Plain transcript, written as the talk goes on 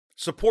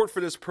Support for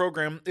this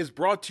program is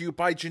brought to you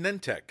by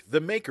Genentech, the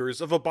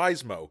makers of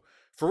Vabysmo,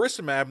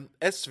 faricimab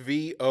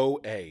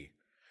SVOA.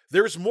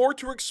 There's more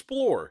to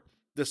explore.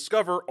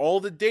 Discover all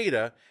the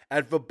data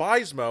at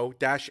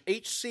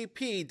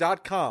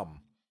vabysmo-hcp.com.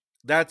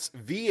 That's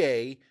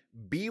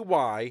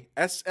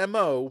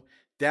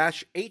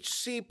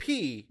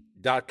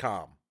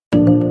VABYSMO-HCP.com.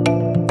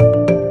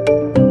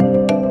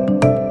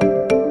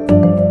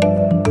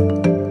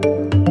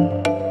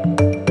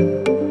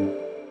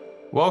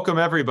 Welcome,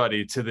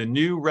 everybody, to the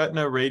new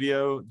Retina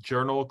Radio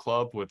Journal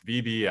Club with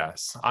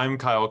VBS. I'm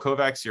Kyle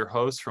Kovacs, your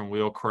host from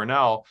Weill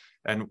Cornell,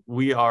 and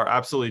we are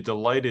absolutely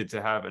delighted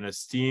to have an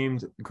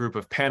esteemed group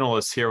of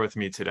panelists here with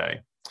me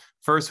today.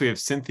 First, we have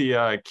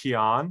Cynthia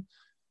Keon,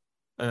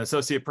 an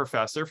associate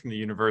professor from the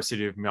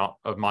University of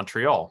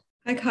Montreal.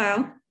 Hi,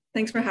 Kyle.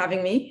 Thanks for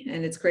having me,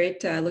 and it's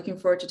great. Looking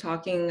forward to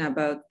talking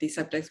about these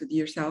subjects with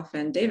yourself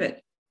and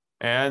David.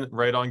 And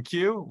right on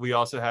cue, we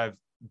also have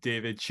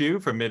David Chu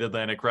from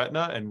Mid-Atlantic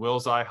Retina and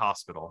Wills Eye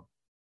Hospital.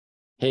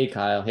 Hey,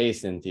 Kyle. Hey,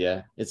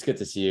 Cynthia. It's good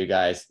to see you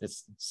guys.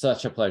 It's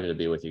such a pleasure to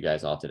be with you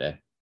guys all today.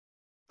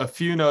 A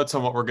few notes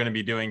on what we're going to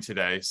be doing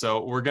today.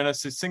 So we're going to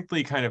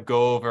succinctly kind of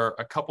go over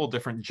a couple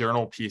different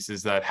journal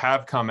pieces that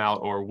have come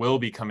out or will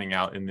be coming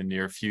out in the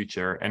near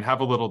future and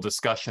have a little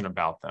discussion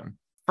about them.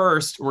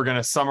 First, we're going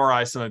to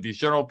summarize some of these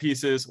journal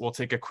pieces. We'll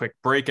take a quick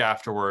break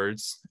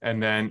afterwards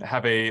and then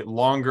have a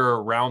longer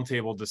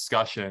roundtable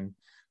discussion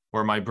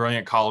where my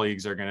brilliant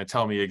colleagues are going to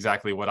tell me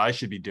exactly what I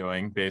should be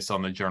doing based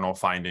on the journal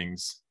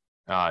findings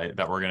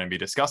that we're going to be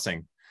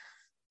discussing.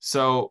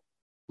 So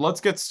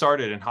let's get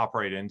started and hop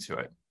right into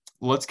it.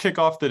 Let's kick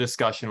off the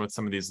discussion with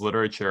some of these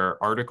literature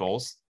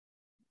articles.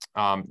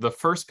 The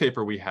first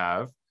paper we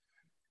have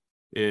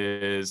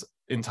is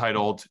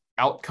entitled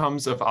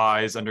Outcomes of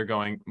Eyes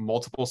Undergoing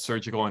Multiple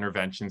Surgical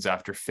Interventions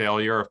After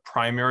Failure of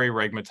Primary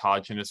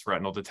Rhegmatogenous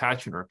Retinal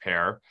Detachment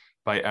Repair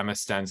by Emma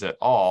Stenz et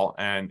al.,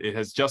 and it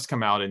has just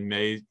come out in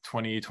May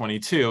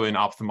 2022 in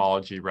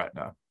Ophthalmology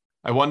Retina.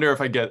 I wonder if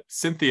I get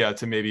Cynthia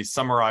to maybe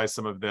summarize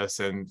some of this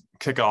and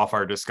kick off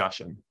our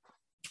discussion.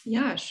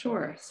 Yeah,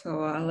 sure.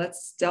 So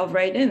let's delve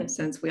right in,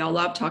 since we all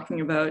love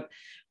talking about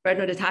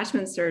retinal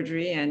detachment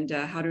surgery and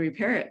how to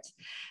repair it.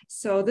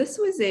 So this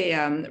was a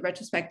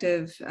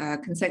retrospective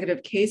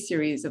consecutive case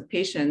series of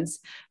patients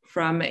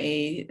from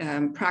a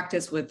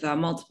practice with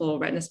multiple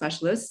retina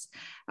specialists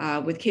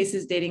with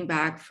cases dating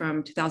back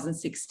from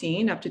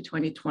 2016 up to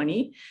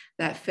 2020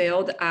 that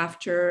failed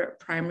after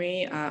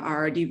primary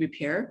RRD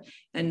repair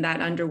and that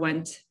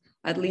underwent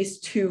at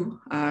least two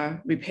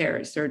repair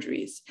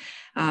surgeries.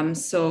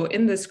 So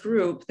in this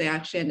group, they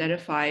actually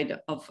identified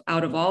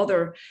out of all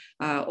their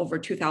over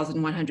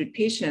 2,100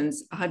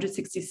 patients,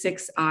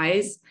 166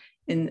 eyes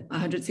in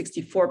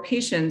 164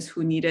 patients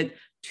who needed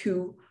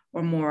two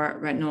or more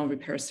retinal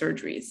repair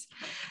surgeries.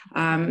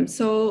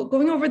 So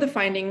going over the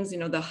findings,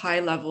 the high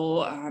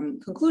level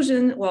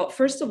conclusion, well,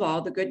 first of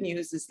all, the good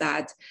news is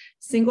that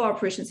single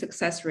operation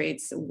success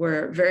rates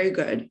were very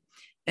good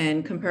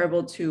and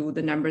comparable to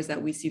the numbers that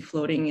we see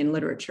floating in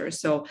literature.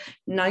 So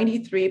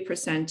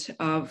 93%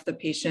 of the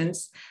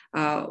patients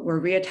were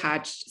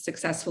reattached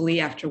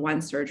successfully after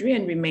one surgery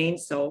and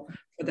remained so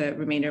for the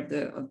remainder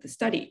of the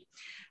study.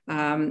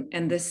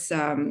 And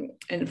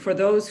for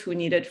those who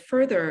needed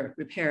further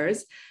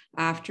repairs,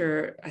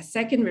 after a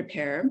second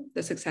repair,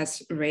 the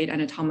success rate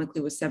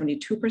anatomically was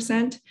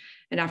 72%.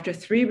 And after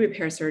three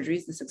repair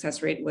surgeries, the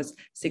success rate was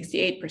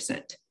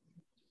 68%.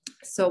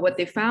 So what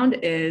they found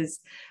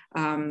is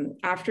when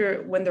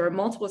there were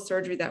multiple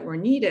surgeries that were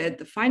needed,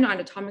 the final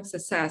anatomic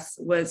success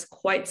was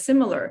quite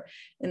similar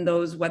in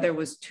those, whether it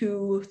was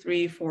 2,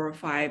 3, 4, or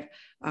 5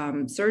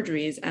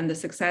 surgeries, and the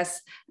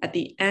success at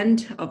the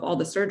end of all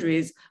the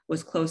surgeries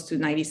was close to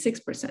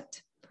 96%.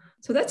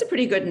 So that's a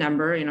pretty good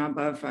number,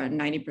 above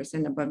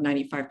 90%, above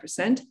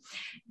 95%.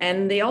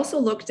 And they also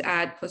looked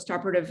at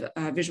postoperative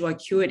visual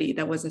acuity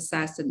that was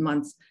assessed in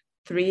months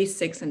 3,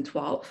 6, and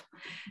 12.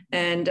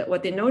 And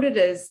what they noted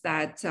is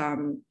that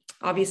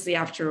obviously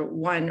after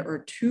one or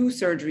two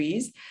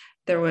surgeries,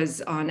 there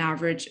was on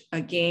average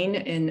a gain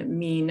in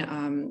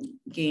mean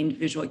gained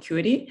visual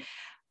acuity.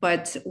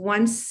 But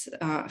once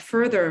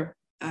further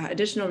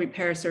additional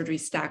repair surgery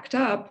stacked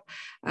up,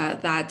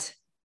 that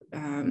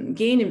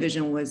gain in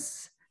vision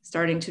was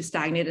starting to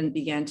stagnate and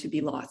began to be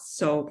lost.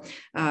 So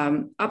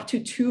up to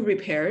 2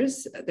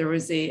 repairs, there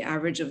was an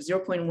average of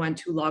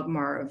 0.12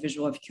 logMAR of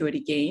visual acuity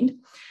gained.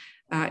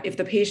 If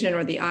the patient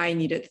or the eye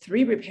needed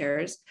 3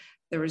 repairs,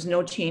 there was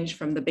no change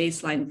from the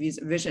baseline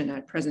vision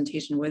at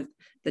presentation with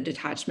the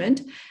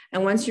detachment.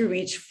 And once you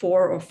reach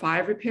 4 or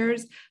 5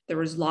 repairs, there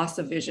was loss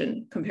of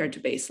vision compared to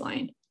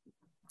baseline.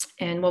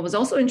 And what was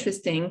also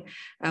interesting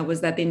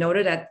was that they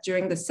noted that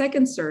during the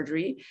second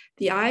surgery,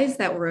 the eyes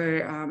that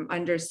were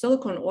under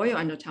silicone oil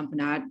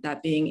endotamponade,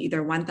 that being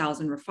either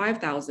 1,000 or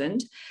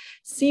 5,000,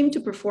 seemed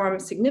to perform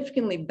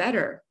significantly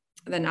better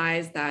than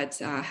eyes that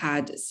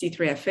had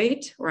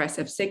C3F8 or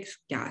SF6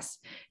 gas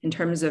in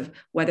terms of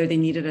whether they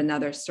needed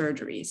another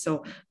surgery.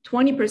 So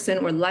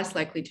 20% were less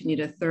likely to need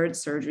a third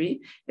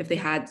surgery if they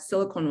had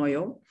silicone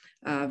oil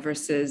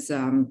versus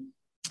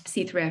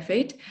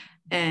C3F8,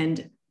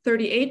 and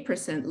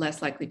 38%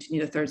 less likely to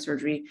need a third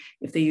surgery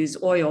if they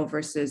use oil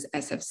versus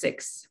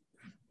SF6.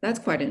 That's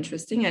quite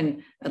interesting,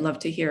 and I'd love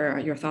to hear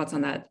your thoughts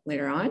on that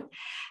later on.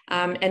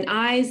 And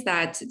eyes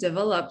that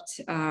developed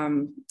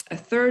a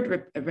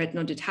third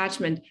retinal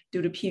detachment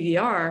due to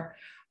PVR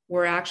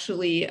were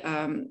actually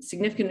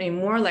significantly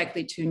more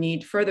likely to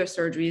need further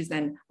surgeries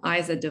than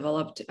eyes that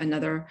developed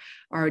another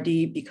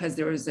RD because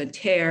there was a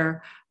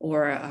tear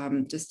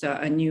or just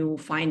a new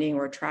finding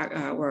or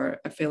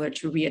a failure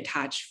to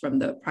reattach from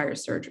the prior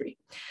surgery.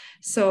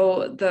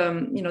 So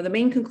the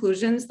main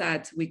conclusions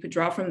that we could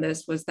draw from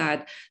this was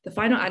that the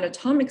final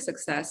anatomic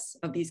success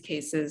of these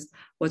cases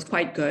was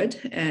quite good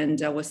and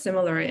was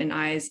similar in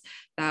eyes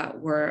that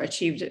were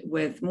achieved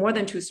with more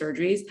than 2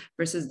 surgeries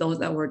versus those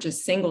that were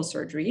just single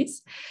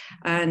surgeries.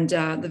 And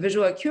the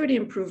visual acuity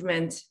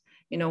improvement,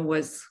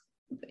 was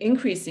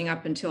increasing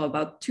up until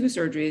about 2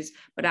 surgeries,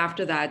 but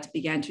after that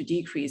began to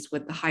decrease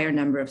with the higher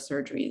number of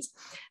surgeries.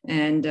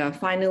 And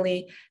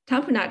finally,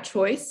 tamponade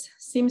choice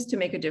seems to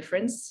make a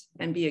difference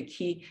and be a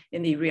key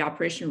in the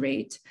reoperation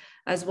rate,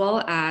 as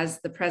well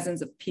as the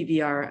presence of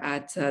PVR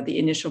at the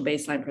initial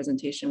baseline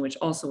presentation, which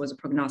also was a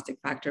prognostic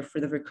factor for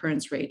the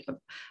recurrence rate of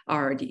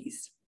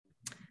RRDs.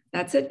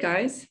 That's it,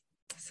 guys.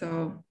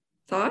 So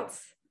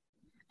thoughts?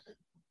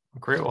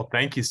 Great. Well,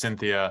 thank you,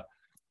 Cynthia.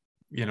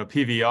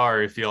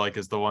 PVR, I feel like,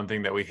 is the one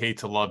thing that we hate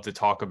to love to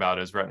talk about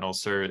as retinal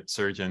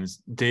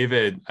surgeons.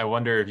 David, I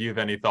wonder if you have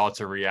any thoughts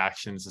or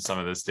reactions to some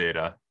of this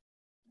data.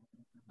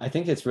 I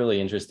think it's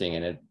really interesting,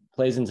 and it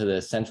plays into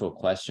the central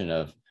question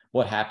of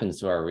what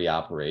happens to our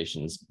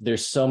reoperations.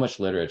 There's so much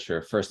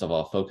literature, first of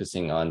all,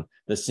 focusing on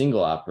the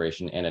single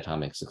operation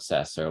anatomic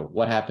success. So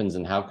what happens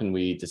and how can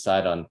we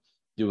decide on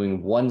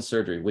doing one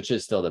surgery, which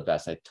is still the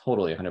best. I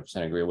totally 100%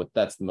 agree with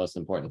that's the most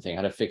important thing,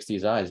 how to fix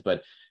these eyes.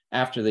 But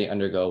after they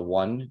undergo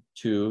 1,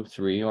 2,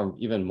 3, or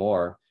even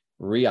more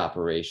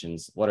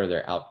reoperations, what are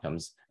their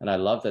outcomes? And I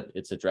love that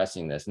it's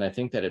addressing this. And I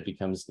think that it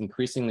becomes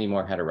increasingly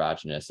more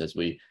heterogeneous as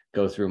we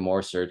go through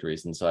more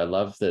surgeries. And so I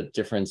love the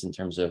difference in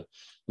terms of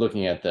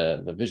looking at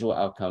the visual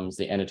outcomes,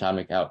 the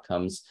anatomic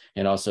outcomes,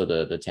 and also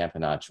the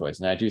tamponade choice.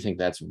 And I do think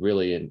that's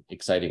really an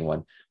exciting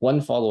one.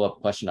 One follow-up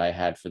question I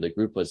had for the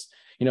group was,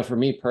 for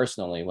me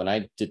personally, when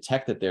I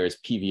detect that there is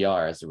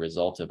PVR as a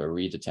result of a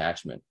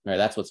redetachment, right,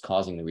 that's what's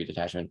causing the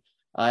redetachment,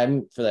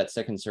 I'm, for that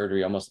second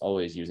surgery, almost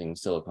always using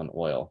silicone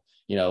oil.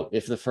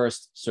 If the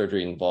first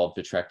surgery involved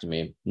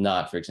vitrectomy,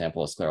 not, for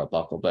example, a scleral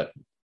buckle, but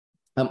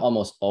I'm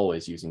almost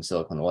always using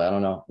silicone oil. I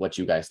don't know what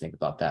you guys think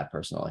about that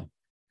personally.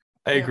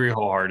 I agree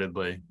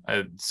wholeheartedly.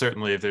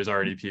 Certainly, if there's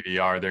already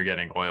PVR, they're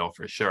getting oil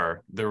for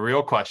sure. The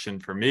real question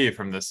for me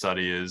from this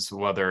study is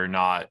whether or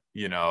not,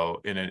 in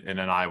an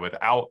eye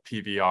without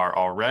PVR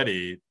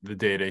already, the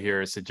data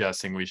here is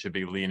suggesting we should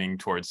be leaning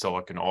towards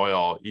silicone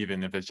oil,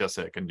 even if it's just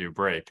that it can do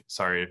break.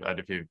 Sorry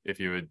if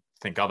you would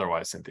think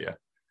otherwise, Cynthia.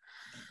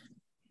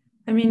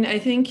 I mean, I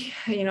think,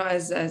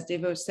 as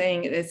David was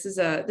saying, this is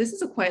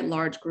a quite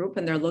large group,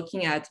 and they're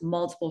looking at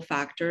multiple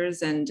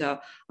factors, and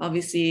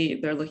obviously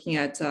they're looking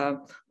at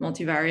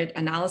multivariate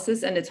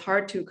analysis, and it's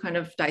hard to kind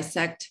of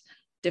dissect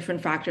different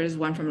factors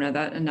one from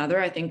another.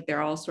 I think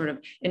they're all sort of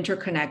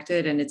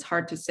interconnected, and it's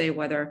hard to say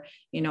whether,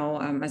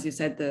 as you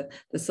said,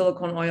 the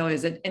silicone oil,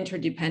 is it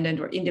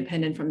interdependent or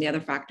independent from the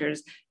other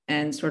factors,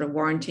 and sort of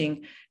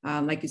warranting,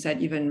 like you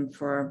said, even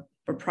for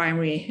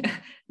primary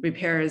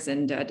repairs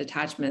and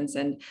detachments.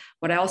 And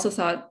what I also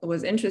thought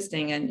was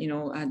interesting,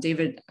 and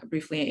David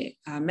briefly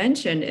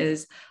mentioned,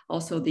 is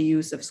also the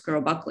use of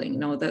scleral buckling.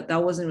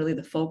 That wasn't really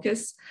the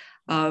focus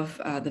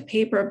of the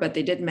paper, but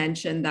they did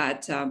mention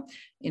that,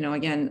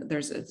 again,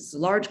 there's a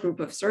large group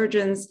of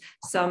surgeons.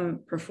 Some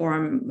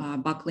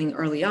perform buckling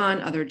early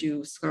on, other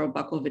do scleral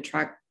buckle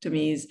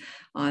vitrectomies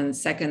on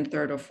second,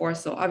 third, or fourth.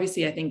 So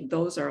obviously, I think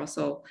those are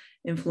also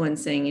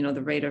influencing,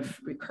 the rate of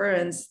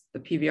recurrence, the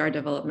PVR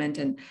development.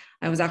 And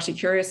I was actually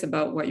curious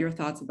about what your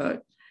thoughts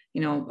about,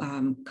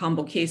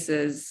 combo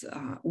cases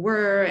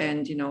were,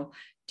 and,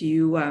 do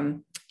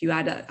you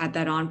add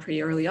that on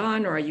pretty early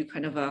on, or are you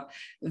kind of a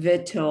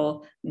vit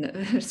till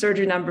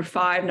surgery number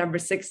 5, number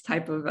 6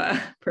 type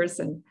of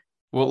person?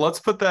 Well, let's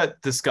put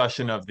that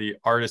discussion of the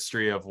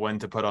artistry of when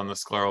to put on the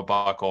scleral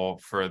buckle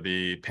for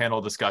the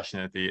panel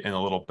discussion in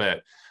a little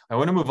bit. I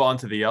want to move on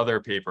to the other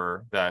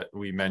paper that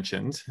we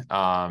mentioned,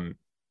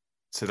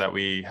 so that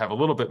we have a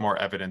little bit more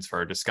evidence for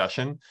our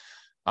discussion.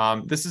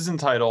 This is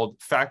entitled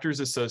Factors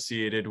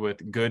Associated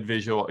with Good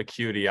Visual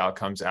Acuity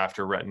Outcomes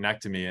After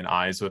Retinectomy in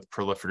Eyes with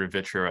Proliferative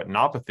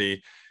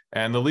Vitreoretinopathy.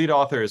 And the lead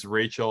author is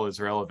Rachel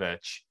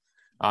Izraelevich.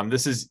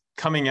 This is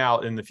coming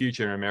out in the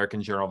future in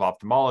American Journal of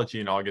Ophthalmology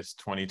in August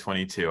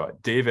 2022.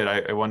 David,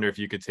 I wonder if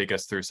you could take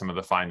us through some of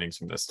the findings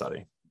from this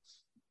study.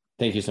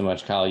 Thank you so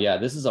much, Kyle. Yeah,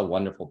 this is a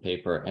wonderful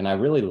paper, and I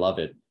really love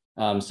it.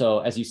 So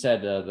as you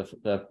said,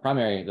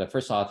 the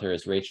first author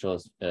is Rachel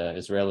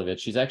Izraelevich.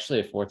 She's actually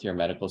a 4th-year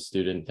medical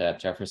student at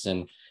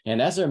Jefferson. And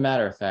as a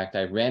matter of fact,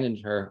 I ran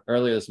into her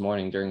earlier this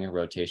morning during her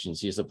rotation.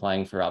 She's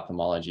applying for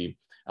ophthalmology.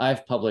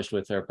 I've published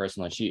with her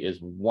personally. She is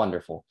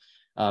wonderful.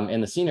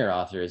 And the senior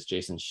author is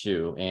Jason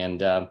Xu.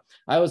 And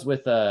I was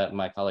with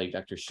my colleague,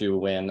 Dr. Xu,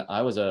 when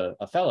I was a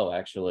fellow,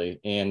 actually.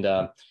 And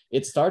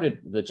it started,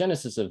 the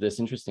genesis of this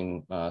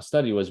interesting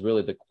study was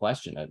really the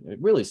question. It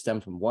really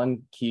stemmed from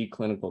one key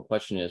clinical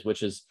question,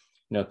 which is,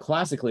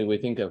 classically, we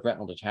think of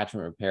retinal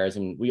detachment repairs,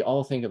 and we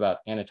all think about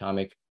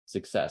anatomic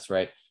success,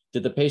 right?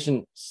 Did the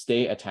patient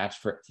stay attached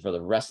for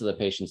the rest of the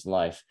patient's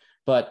life?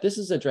 But this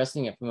is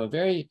addressing it from a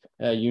very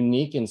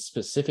unique and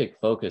specific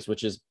focus,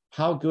 which is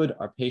how good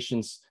are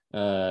patients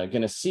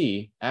going to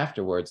see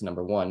afterwards,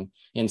 number one,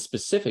 and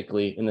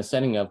specifically in the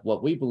setting of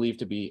what we believe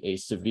to be a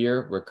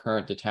severe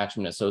recurrent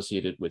detachment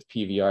associated with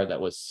PVR that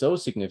was so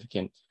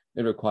significant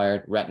it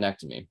required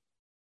retinectomy.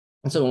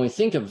 And so when we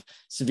think of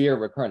severe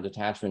recurrent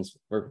detachments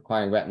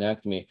requiring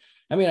retinectomy,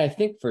 I mean, I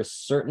think for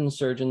certain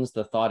surgeons,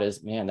 the thought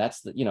is, man,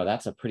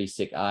 that's a pretty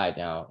sick eye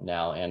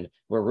now, and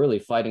we're really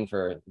fighting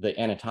for the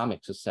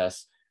anatomic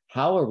success.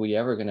 How are we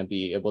ever going to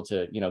be able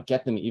to,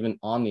 get them even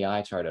on the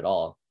eye chart at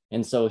all?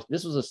 And so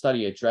this was a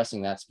study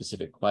addressing that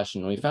specific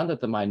question. We found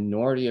that the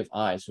minority of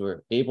eyes who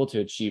were able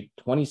to achieve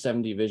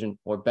 20/70 vision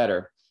or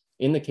better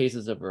in the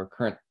cases of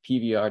recurrent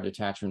PVR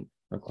detachment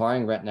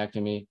requiring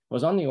retinectomy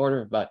was on the order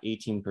of about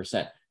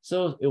 18%.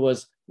 So it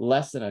was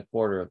less than a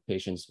quarter of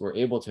patients were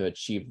able to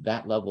achieve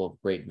that level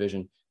of great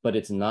vision, but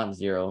it's not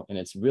zero, and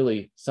it's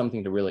really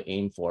something to really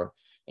aim for.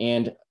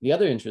 And the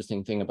other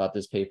interesting thing about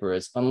this paper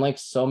is, unlike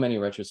so many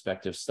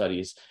retrospective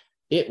studies,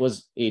 it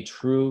was a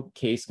true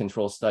case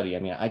control study. I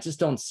mean, I just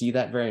don't see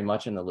that very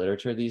much in the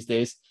literature these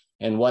days.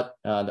 And what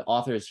the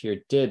authors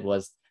here did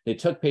was they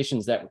took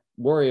patients that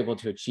were able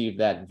to achieve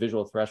that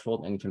visual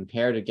threshold and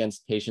compared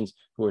against patients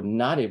who were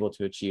not able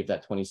to achieve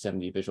that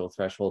 20/70 visual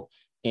threshold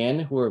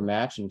and who were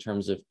matched in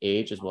terms of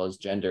age as well as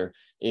gender,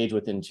 age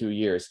within 2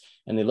 years.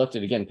 And they looked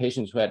at, again,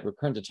 patients who had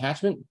recurrent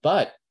detachment,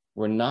 but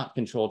were not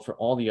controlled for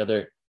all the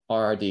other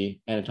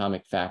RRD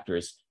anatomic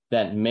factors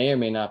that may or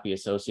may not be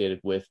associated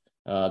with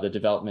the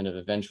development of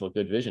eventual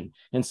good vision.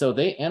 And so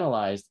they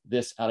analyzed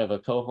this out of a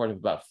cohort of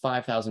about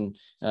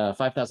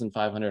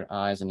 5,500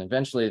 eyes. And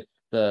eventually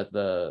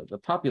the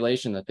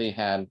population that they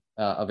had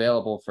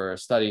available for a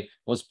study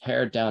was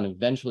pared down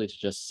eventually to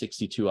just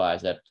 62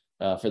 eyes that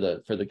for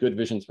the good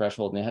vision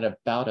threshold. And they had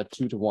about a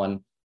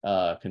 2-to-1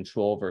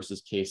 control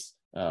versus case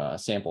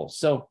sample.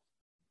 So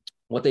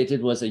what they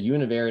did was a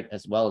univariate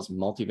as well as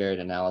multivariate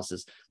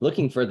analysis,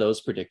 looking for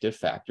those predictive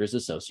factors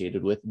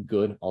associated with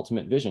good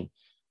ultimate vision.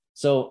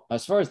 So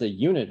as far as the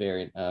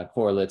univariate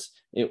correlates,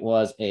 it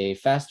was a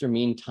faster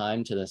mean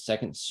time to the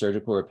second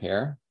surgical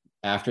repair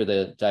after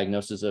the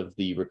diagnosis of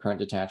the recurrent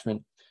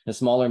detachment, a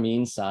smaller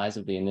mean size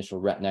of the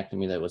initial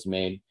retinectomy that was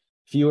made,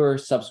 fewer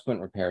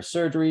subsequent repair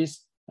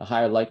surgeries, a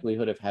higher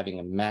likelihood of having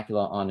a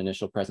macula on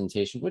initial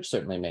presentation, which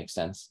certainly makes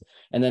sense.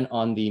 And then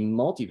on the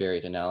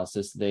multivariate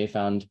analysis, they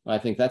found, I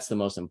think that's the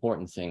most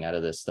important thing out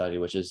of this study,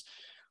 which is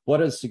what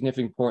are the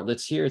significant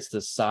correlates here? It's the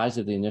size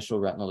of the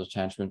initial retinal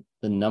detachment,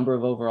 the number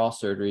of overall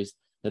surgeries,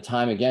 the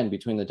time, again,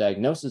 between the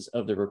diagnosis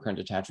of the recurrent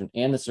detachment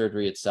and the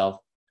surgery itself,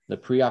 the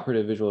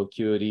preoperative visual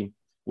acuity,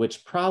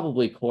 which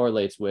probably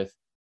correlates with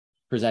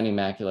presenting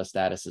macula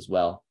status as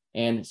well,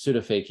 and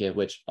pseudophakia,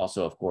 which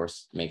also, of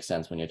course, makes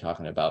sense when you're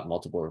talking about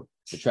multiple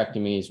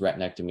vitrectomies,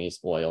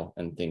 retinectomies, oil,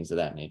 and things of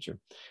that nature.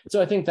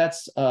 So I think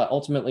that's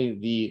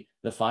ultimately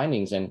the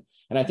findings. And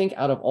I think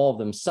out of all of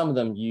them, some of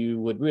them you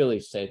would really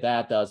say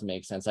that does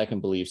make sense. I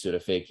can believe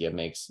pseudophakia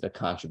makes a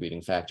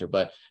contributing factor,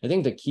 but I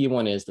think the key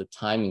one is the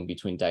timing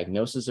between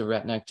diagnosis of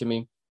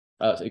retinectomy,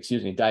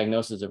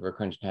 diagnosis of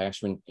recurrent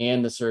detachment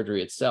and the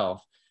surgery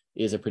itself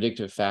is a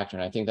predictive factor.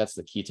 And I think that's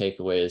the key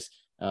takeaway is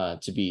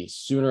to be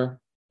sooner,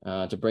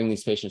 to bring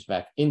these patients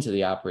back into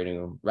the operating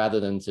room rather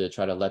than to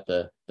try to let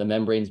the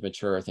membranes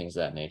mature or things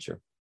of that nature.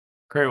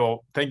 Great.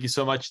 Well, thank you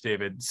so much,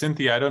 David.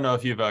 Cynthia, I don't know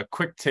if you have a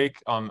quick take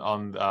on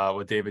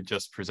what David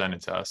just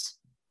presented to us.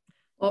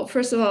 Well,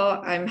 first of all,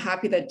 I'm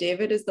happy that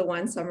David is the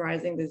one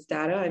summarizing this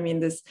data. I mean,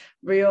 this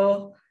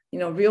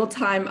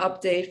real-time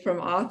update from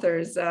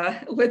authors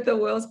with the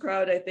Wills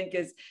crowd, I think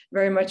is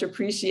very much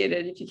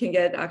appreciated. If you can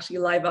get actually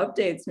live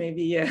updates,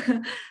 maybe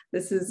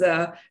this is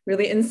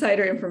really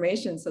insider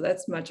information. So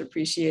that's much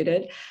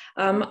appreciated.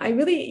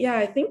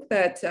 I think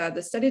that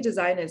the study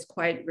design is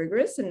quite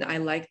rigorous and I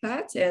like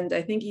that. And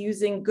I think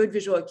using good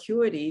visual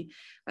acuity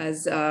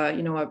as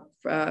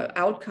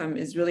outcome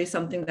is really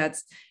something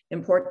that's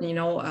important.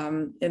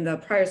 In the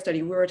prior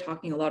study, we were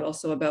talking a lot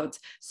also about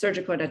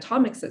surgical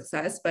anatomic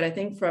success, but I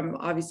think from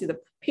obviously the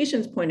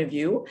patient's point of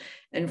view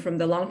and from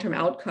the long-term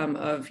outcome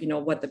of,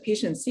 what the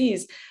patient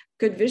sees,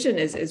 good vision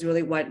is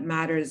really what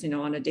matters,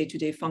 on a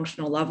day-to-day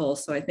functional level.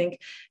 So I think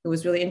it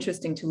was really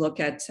interesting to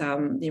look at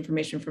the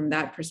information from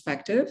that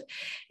perspective.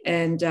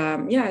 And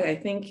I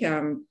think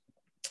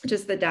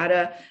just the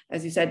data,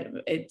 as you said,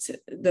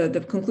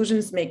 the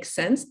conclusions make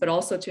sense, but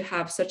also to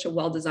have such a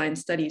well-designed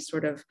study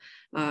sort of,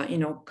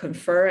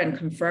 confer and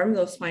confirm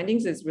those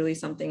findings is really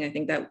something I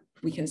think that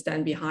we can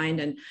stand behind.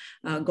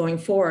 And going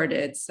forward,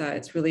 it's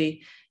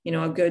really,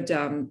 a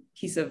good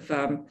piece of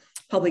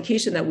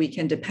publication that we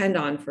can depend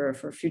on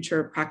for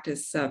future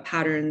practice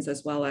patterns,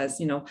 as well as,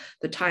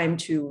 the time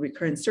to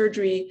recurrent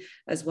surgery,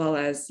 as well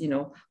as,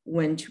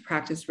 when to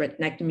practice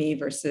retinectomy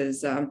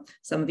versus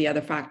some of the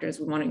other factors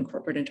we want to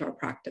incorporate into our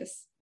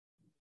practice.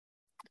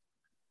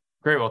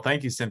 Great. Well,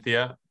 thank you,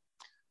 Cynthia.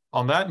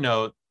 On that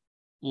note,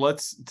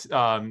 let's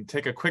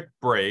take a quick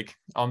break.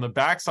 On the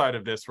backside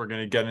of this, we're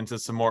going to get into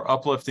some more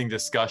uplifting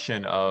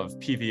discussion of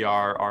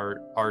PVR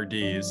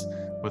RDs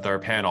with our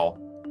panel.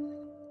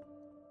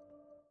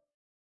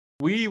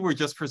 We were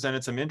just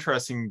presented some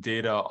interesting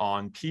data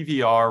on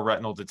PVR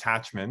retinal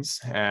detachments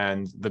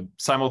and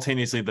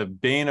simultaneously the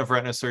bane of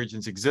retina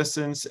surgeons'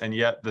 existence, and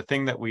yet the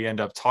thing that we end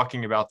up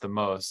talking about the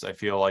most, I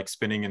feel like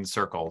spinning in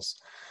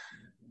circles.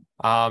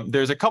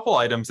 There's a couple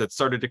items that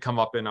started to come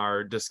up in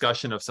our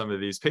discussion of some of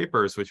these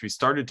papers, which we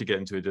started to get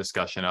into a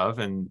discussion of.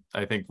 And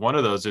I think one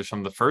of those is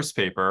from the first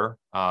paper,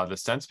 the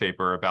Stents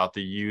paper, about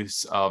the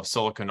use of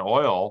silicone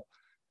oil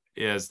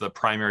as the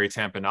primary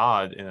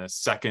tamponade in a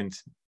second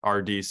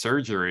RD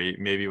surgery,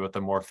 maybe with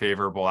a more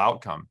favorable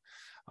outcome.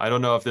 I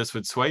don't know if this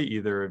would sway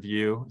either of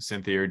you,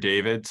 Cynthia or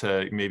David,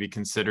 to maybe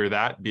consider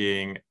that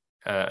being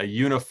a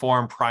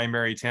uniform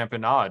primary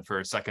tamponade for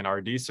a second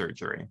RD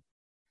surgery.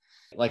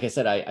 Like I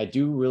said, I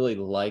do really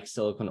like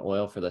silicone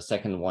oil for the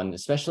second one,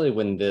 especially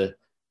when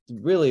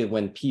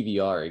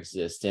PVR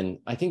exists. And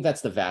I think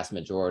that's the vast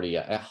majority.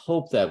 I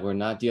hope that we're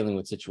not dealing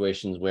with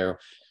situations where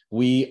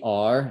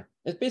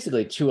it's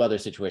basically two other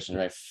situations,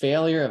 right?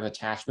 Failure of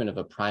attachment of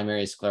a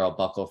primary scleral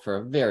buckle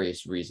for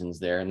various reasons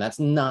there. And that's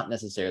not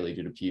necessarily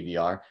due to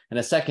PVR. And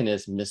a second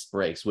is missed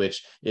breaks,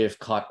 which if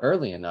caught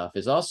early enough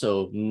is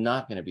also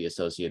not going to be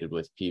associated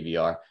with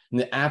PVR. In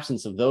the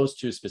absence of those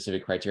two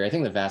specific criteria, I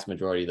think the vast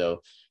majority,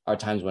 though, are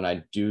times when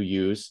I do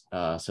use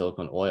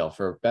silicone oil,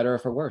 for better or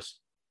for worse.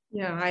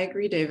 Yeah, I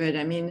agree, David.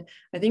 I mean,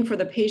 I think for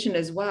the patient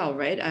as well,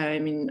 right? I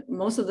mean,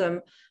 most of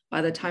them,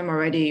 by the time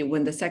already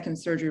when the second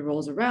surgery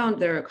rolls around,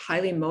 they're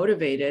highly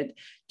motivated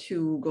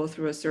to go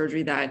through a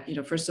surgery that,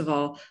 first of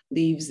all,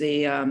 leaves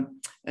a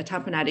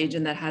tamponade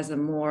agent that has a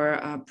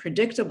more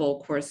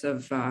predictable course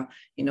of,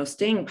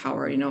 staying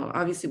power.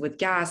 Obviously with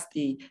gas,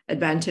 the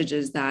advantage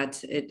is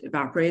that it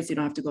evaporates. You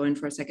don't have to go in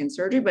for a second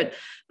surgery. But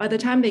by the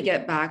time they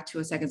get back to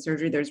a second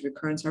surgery, there's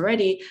recurrence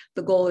already.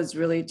 The goal is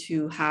really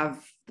to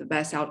have the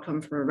best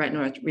outcome for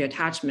retinal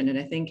reattachment. And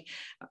I think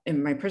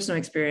in my personal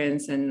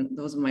experience and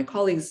those of my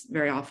colleagues,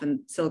 very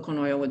often silicone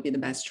oil would be the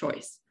best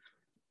choice.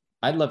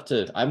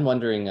 I'm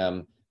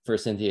wondering, for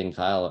Cynthia and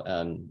Kyle,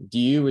 do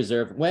you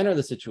reserve, when are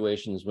the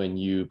situations when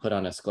you put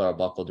on a scleral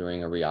buckle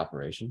during a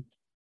reoperation?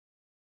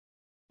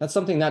 That's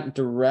something not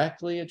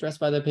directly addressed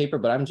by the paper,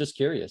 but I'm just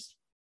curious.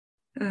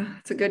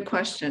 It's a good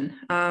question.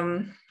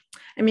 I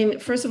mean,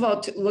 first of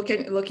all,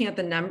 looking at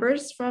the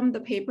numbers from the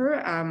paper,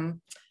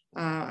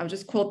 I'll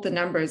just quote the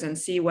numbers and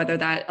see whether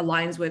that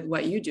aligns with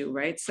what you do,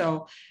 right?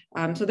 So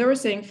they were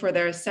saying for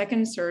their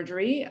second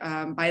surgery,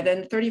 by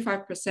then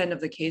 35%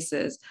 of the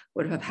cases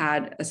would have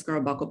had a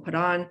scleral buckle put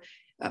on.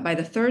 By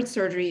the third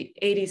surgery,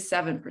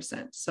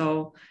 87%.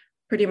 So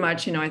pretty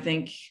much, I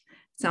think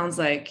sounds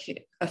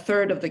like a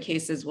third of the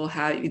cases will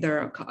have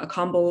either a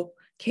combo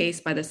case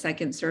by the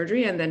second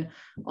surgery, and then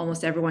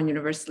almost everyone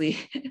universally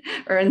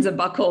earns a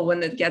buckle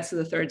when it gets to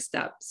the third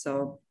step.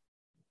 So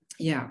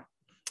yeah.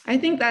 I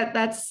think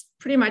that's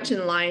pretty much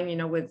in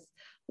line, with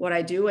what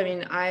I do. I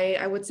mean,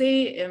 I would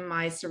say in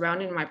my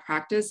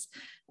practice,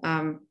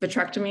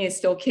 vitrectomy is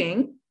still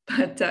king,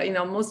 but,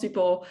 most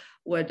people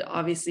would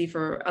obviously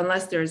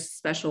unless there's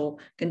special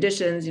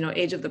conditions,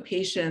 age of the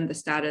patient, the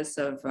status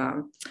of,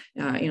 the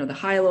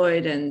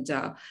hyaloid and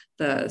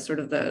the sort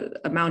of the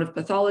amount of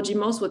pathology,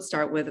 most would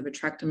start with a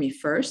vitrectomy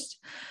first.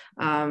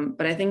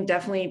 But I think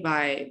definitely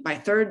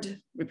by third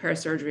repair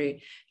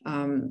surgery,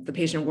 the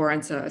patient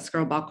warrants a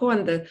scleral buckle,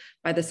 and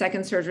by the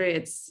second surgery,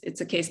 it's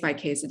a case by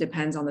case. It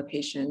depends on the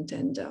patient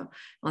and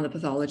on the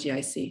pathology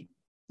I see.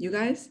 You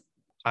guys?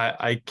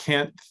 I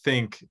can't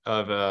think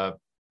of a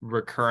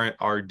recurrent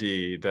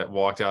RD that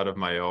walked out of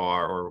my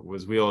OR or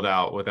was wheeled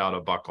out without a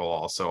buckle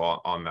also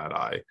on that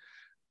eye.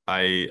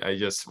 I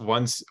just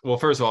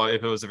first of all,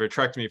 if it was a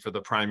vitrectomy for the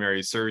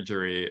primary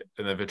surgery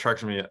and the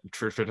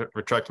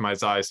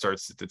vitrectomized eye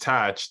starts to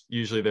detach,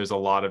 usually there's a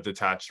lot of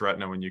detached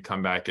retina when you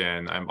come back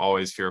in. I'm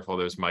always fearful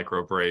there's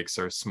micro breaks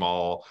or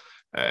small.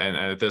 And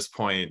at this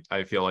point,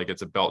 I feel like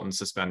it's a belt and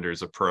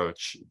suspenders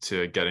approach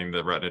to getting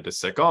the retina to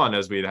stick on,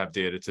 as we'd have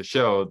data to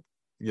show,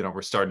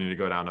 we're starting to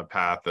go down a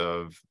path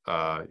of,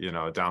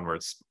 a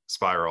downward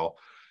spiral.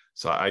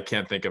 So I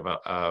can't think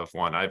of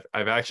one.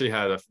 I've actually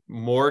had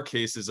more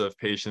cases of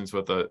patients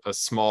with a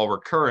small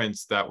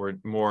recurrence that were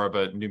more of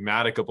a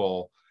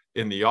pneumaticable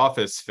in the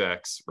office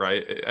fix,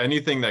 right?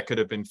 Anything that could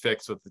have been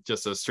fixed with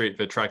just a straight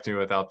vitrectomy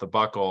without the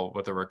buckle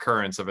with a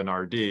recurrence of an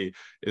RD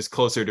is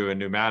closer to a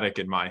pneumatic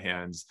in my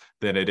hands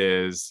than it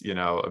is,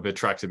 a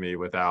vitrectomy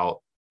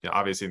without,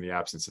 obviously in the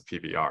absence of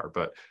PVR,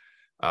 but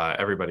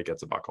everybody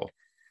gets a buckle.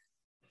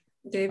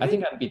 David? I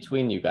think I'm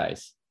between you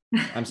guys.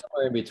 I'm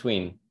somewhere in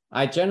between.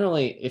 I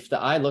generally, if the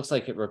eye looks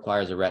like it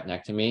requires a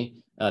retinectomy,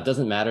 it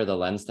doesn't matter the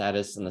lens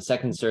status. In the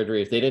second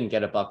surgery, if they didn't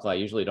get a buckle, I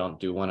usually don't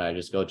do one. I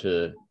just go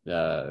to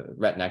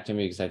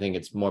retinectomy because I think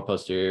it's more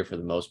posterior for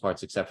the most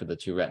parts, except for the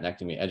two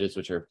retinectomy edges,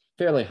 which are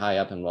fairly high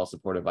up and well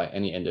supported by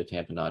any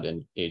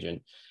endotamponade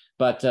agent.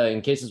 But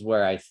in cases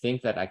where I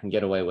think that I can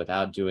get away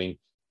without doing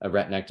a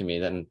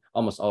retinectomy, then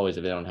almost always,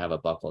 if they don't have a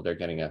buckle, they're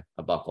getting a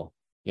buckle,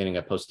 getting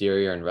a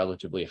posterior and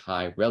relatively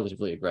high,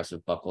 relatively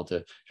aggressive buckle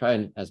to try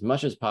and as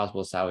much as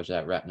possible salvage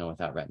that retina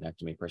without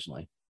retinectomy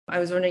personally. I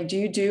was wondering, do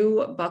you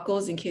do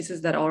buckles in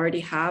cases that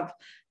already have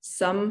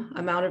some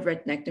amount of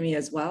retinectomy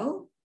as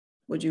well?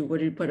 Would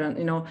you put on,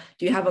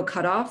 do you have a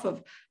cutoff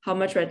of how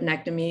much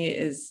retinectomy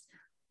is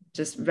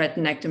just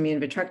retinectomy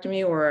and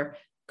vitrectomy, or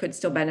could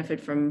still benefit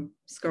from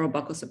scleral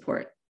buckle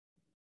support?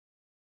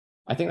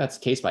 I think that's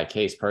case by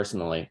case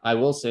personally. I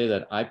will say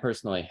that I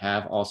personally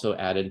have also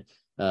added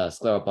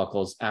scleral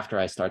buckles after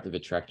I start the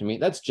vitrectomy.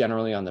 That's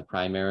generally on the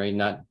primary,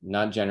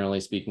 not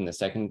generally speaking the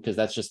second, because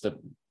that's just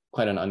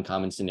quite an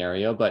uncommon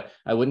scenario, but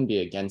I wouldn't be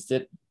against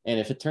it. And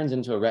if it turns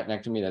into a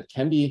retinectomy that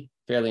can be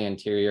fairly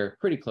anterior,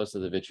 pretty close to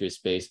the vitreous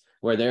space,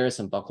 where there is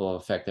some buccal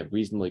effect that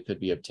reasonably could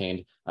be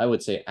obtained, I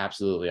would say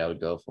absolutely I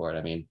would go for it.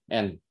 I mean,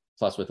 and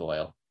plus with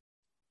oil.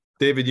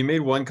 David, you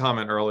made one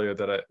comment earlier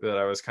that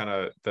I was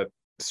that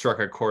struck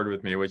a chord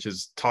with me, which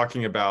is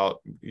talking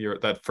about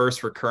that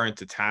first recurrent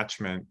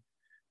detachment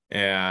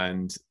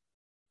and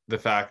the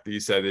fact that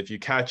you said if you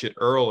catch it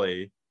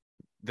early,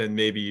 then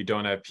maybe you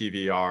don't have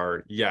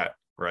PVR yet,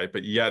 right?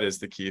 But yet is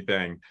the key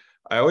thing.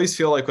 I always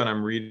feel like when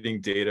I'm reading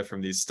data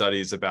from these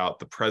studies about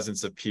the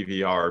presence of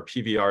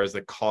PVR is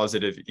the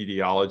causative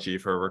etiology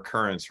for a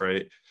recurrence,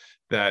 right?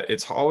 That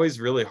it's always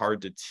really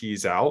hard to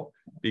tease out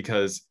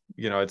because,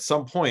 at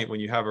some point when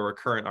you have a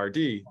recurrent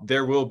RD,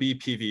 there will be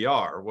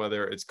PVR,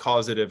 whether it's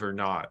causative or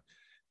not.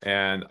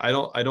 And I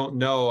don't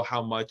know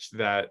how much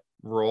that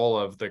role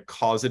of the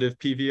causative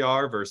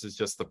PVR versus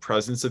just the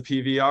presence of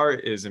PVR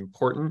is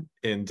important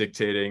in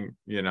dictating,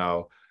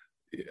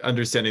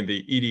 understanding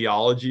the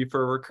etiology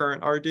for a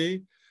recurrent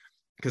RD,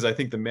 because I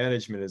think the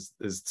management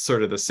is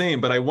sort of the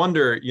same. But I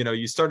wonder,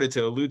 you started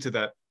to allude to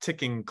that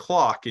ticking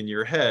clock in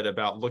your head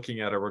about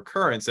looking at a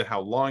recurrence and how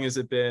long has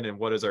it been and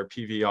what is our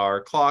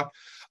PVR clock.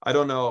 I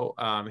don't know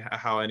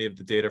how any of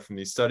the data from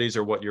these studies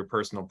or what your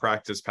personal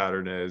practice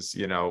pattern is,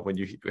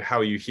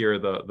 how you hear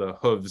the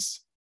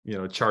hooves,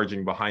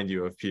 charging behind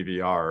you of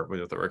PVR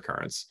with the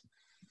recurrence.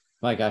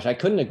 My gosh, I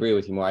couldn't agree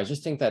with you more. I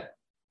just think that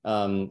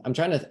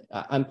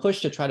I'm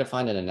pushed to try to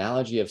find an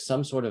analogy of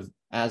some sort of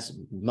as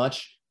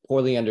much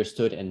poorly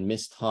understood and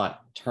mistaught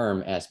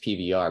term as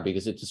PVR,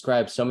 because it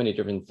describes so many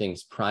different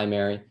things: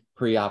 primary,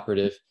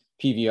 preoperative,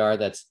 PVR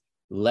that's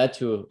led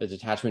to a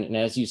detachment. And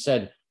as you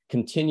said,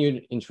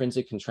 continued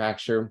intrinsic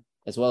contracture,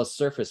 as well as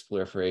surface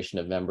proliferation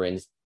of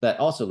membranes that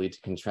also lead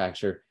to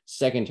contracture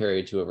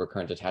secondary to a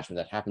recurrent detachment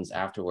that happens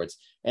afterwards.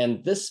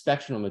 And this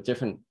spectrum of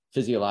different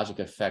physiologic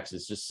effects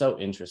is just so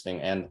interesting.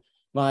 And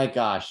my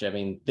gosh, I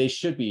mean, they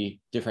should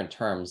be different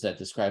terms that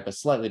describe a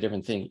slightly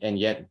different thing. And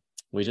yet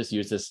we just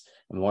use this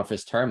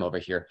amorphous term over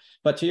here.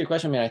 But to your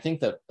question, I mean, I think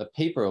the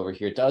paper over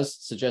here does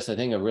suggest, I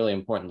think, a really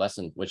important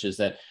lesson, which is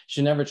that you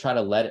should never try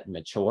to let it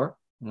mature.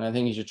 And I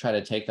think you should try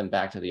to take them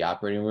back to the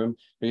operating room,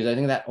 because I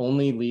think that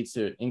only leads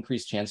to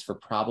increased chance for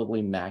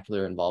probably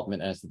macular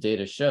involvement. As the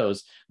data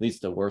shows, leads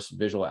to worse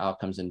visual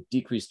outcomes and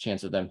decreased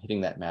chance of them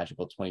hitting that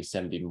magical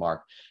 20/70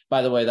 mark.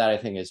 By the way, that I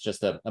think is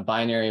just a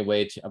binary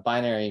way to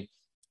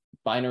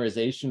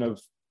binarization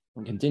of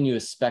a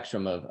continuous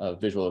spectrum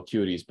of visual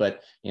acuities,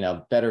 but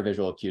better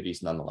visual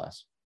acuities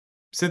nonetheless.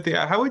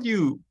 Cynthia, how would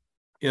you,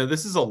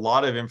 this is a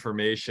lot of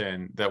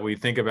information that we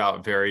think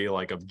about very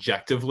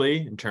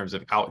objectively in terms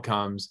of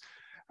outcomes.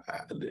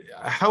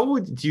 How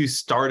would you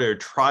start or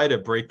try to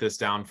break this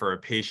down for a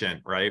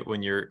patient, right?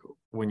 When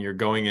you're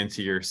going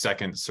into your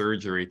second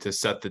surgery, to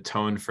set the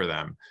tone for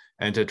them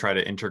and to try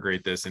to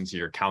integrate this into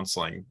your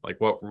counseling, like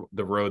what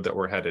the road that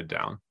we're headed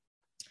down?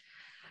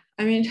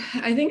 I mean,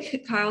 I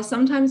think, Kyle,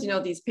 sometimes,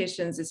 these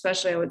patients,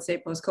 especially I would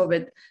say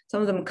post-COVID,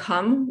 some of them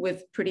come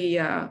with pretty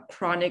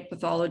chronic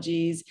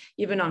pathologies,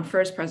 even on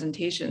first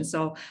presentation.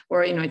 So,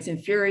 or, it's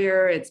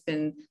inferior, it's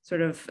been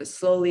sort of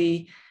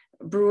slowly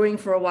brewing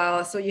for a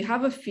while. So you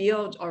have a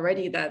feel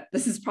already that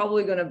this is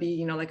probably going to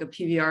be, like a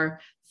PVR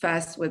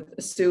fest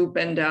with soup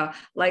and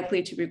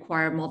likely to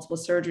require multiple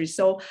surgeries.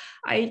 So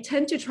I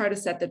tend to try to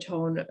set the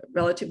tone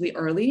relatively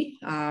early,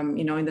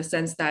 in the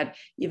sense that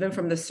even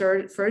from the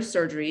first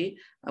surgery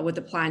with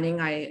the planning,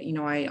 I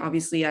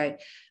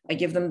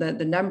give them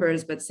the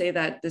numbers, but say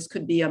that this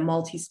could be a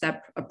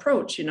multi-step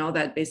approach,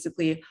 that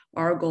basically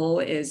our goal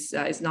is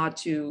not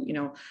to,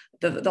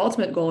 the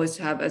ultimate goal is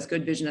to have as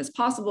good vision as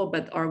possible,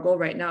 but our goal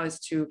right now is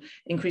to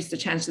increase the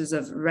chances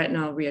of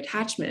retinal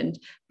reattachment,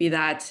 be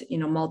that,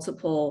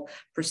 multiple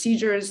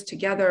procedures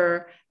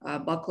together,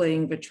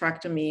 buckling,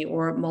 vitrectomy,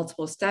 or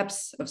multiple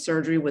steps of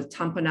surgery with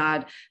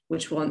tamponade,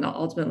 which will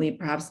ultimately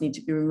perhaps need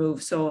to be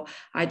removed. So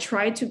I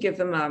try to give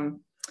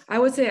them, I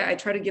would say I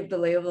try to give the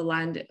lay of the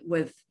land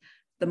with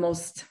the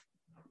most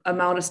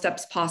amount of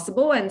steps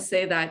possible and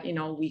say that,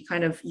 we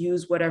kind of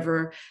use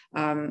whatever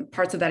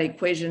parts of that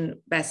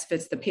equation best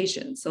fits the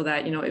patient, so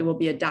that, it will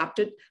be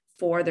adapted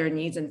for their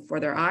needs and for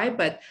their eye,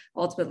 but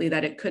ultimately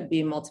that it could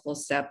be a multiple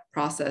step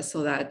process,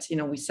 so that,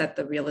 we set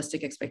the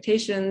realistic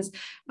expectations,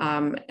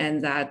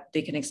 and that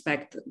they can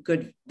expect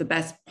the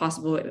best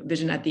possible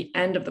vision at the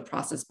end of the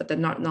process, but they're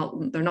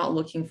not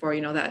looking for,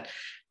 that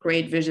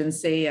great vision,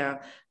 say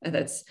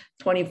that's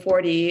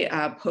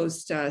 20/40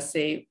 post,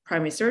 say,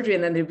 primary surgery,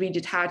 and then they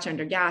redetach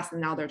under gas,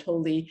 and now they're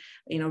totally,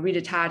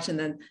 redetached, and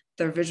then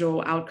their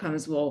visual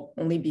outcomes will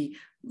only be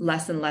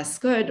less and less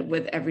good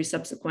with every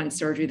subsequent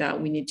surgery that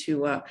we need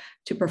to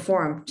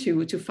perform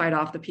to fight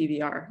off the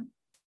PVR.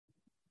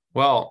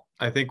 Well,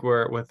 I think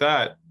with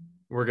that,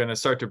 we're going to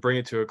start to bring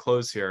it to a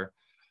close here.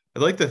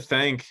 I'd like to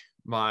thank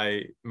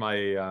my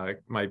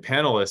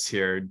panelists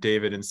here,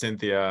 David and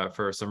Cynthia,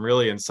 for some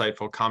really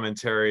insightful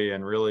commentary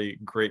and really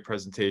great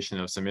presentation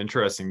of some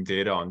interesting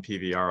data on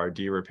PVR-RD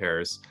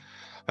repairs.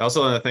 I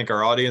also want to thank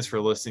our audience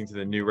for listening to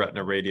the New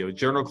Retina Radio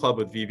Journal Club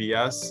with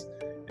VBS,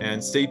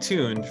 and stay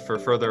tuned for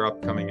further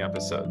upcoming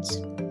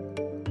episodes.